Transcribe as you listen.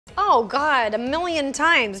Oh God, a million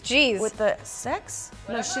times. Jeez. With the sex?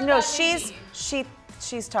 Whatever No, that may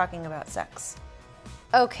she's talking about sex.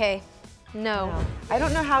 Okay. No. I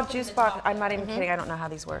don't know how juice box. I'm not even kidding. I don't know how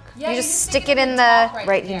these work. Yeah, You just stick it in the top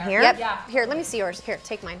right in here? Yep. Yeah. Here, let me see yours. Here,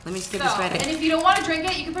 take mine. Let me skip So, this right and in. if you don't want to drink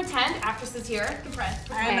it, you can pretend. Actress is here. You can pretend.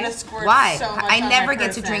 I'm gonna squirt Why? so much I on never my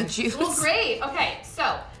get to person. drink juice. Well, great. Okay,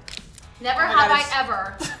 so never Oh my have God, I it's-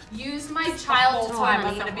 ever used my The child whole to time harm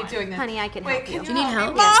I'm gonna be someone. doing this. Honey, I can help you. Can Do you need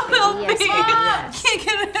help? Mom, help me! Yes, baby, yes. Can't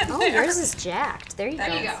get it in Oh, there. yours is jacked. There you go.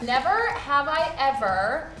 There you go. Never have I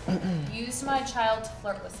ever used my child to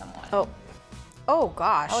flirt with someone. Oh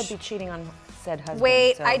gosh. I would be cheating on said husband.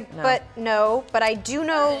 Wait, so no. But I do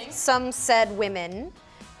know Kidding. some said women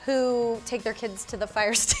who take their kids to the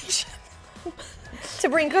fire station to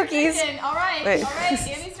bring cookies. Drinking. All right, Wait. all right.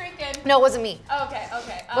 Andy's drinking. No, it wasn't me. Okay,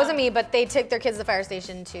 okay. Wasn't me, but they took their kids to the fire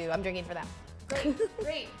station too. I'm drinking for them.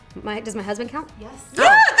 Great. Does my husband count? Yes. Yeah,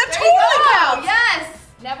 that There you totally go. counts. Yes.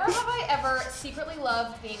 Never have I ever secretly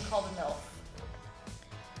loved being called a MILF.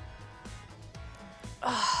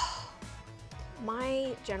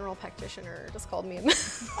 My general practitioner just called me.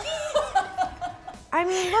 I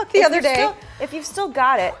mean, look. The if other you've day. if you've still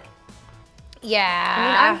got it.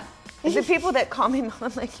 Yeah. I mean, the people that call me mom,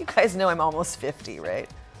 I'm like, you guys know I'm almost 50, right?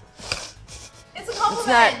 It's a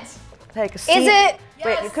compliment. Like a Is it?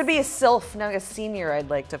 Wait, Yes. it could be a sylph, not a senior. I'd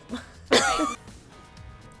like to. Right.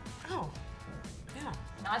 Oh, yeah.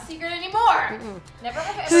 Not a secret anymore. Never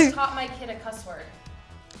have I ever taught my kid a cuss word.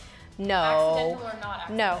 No. Accidental or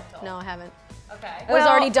not No, accidental? no, I haven't. Okay. It was Well-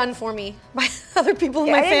 already done for me by other people in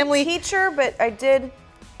Yeah, my I didn't family. teach her, but I did.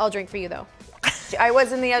 I'll drink for you though. I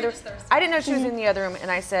was in the other. just thirsty. I didn't know she was in the other room, and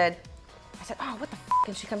I said, oh, what the f?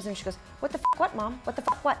 And she comes in, and she goes, what the f? What, mom? What the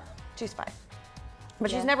f? What? She's 5,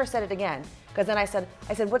 but Yeah. she's never said it again. Because then I said,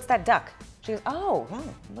 what's that duck? She goes, oh,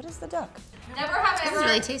 what is the duck? Never have I This ever is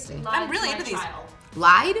really tasty. lied I'm really to my into these. child.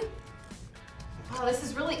 Lied? Oh, this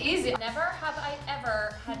is really easy. Never have I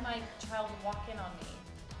ever had my child walk in on me.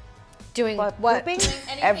 Doing What? what? Pooping? Doing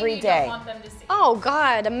anything Every you day. don't want them to see. Oh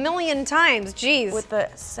God, a million times. Jeez. With the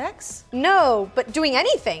sex? No, but doing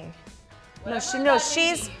anything. Whatever No, that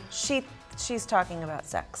may she's talking about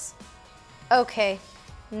sex. Okay.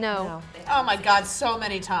 No. No. Oh my God, so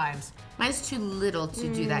many times. Mine's too little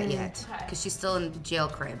to do that yet. Okay. Because she's still in the jail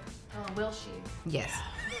crib. Oh, will she? Yes.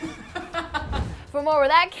 For more where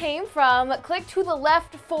that came from, click to the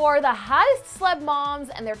left for the hottest celeb moms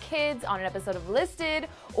and their kids on an episode of Listed,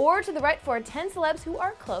 or to the right for 10 celebs who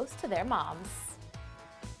are close to their moms.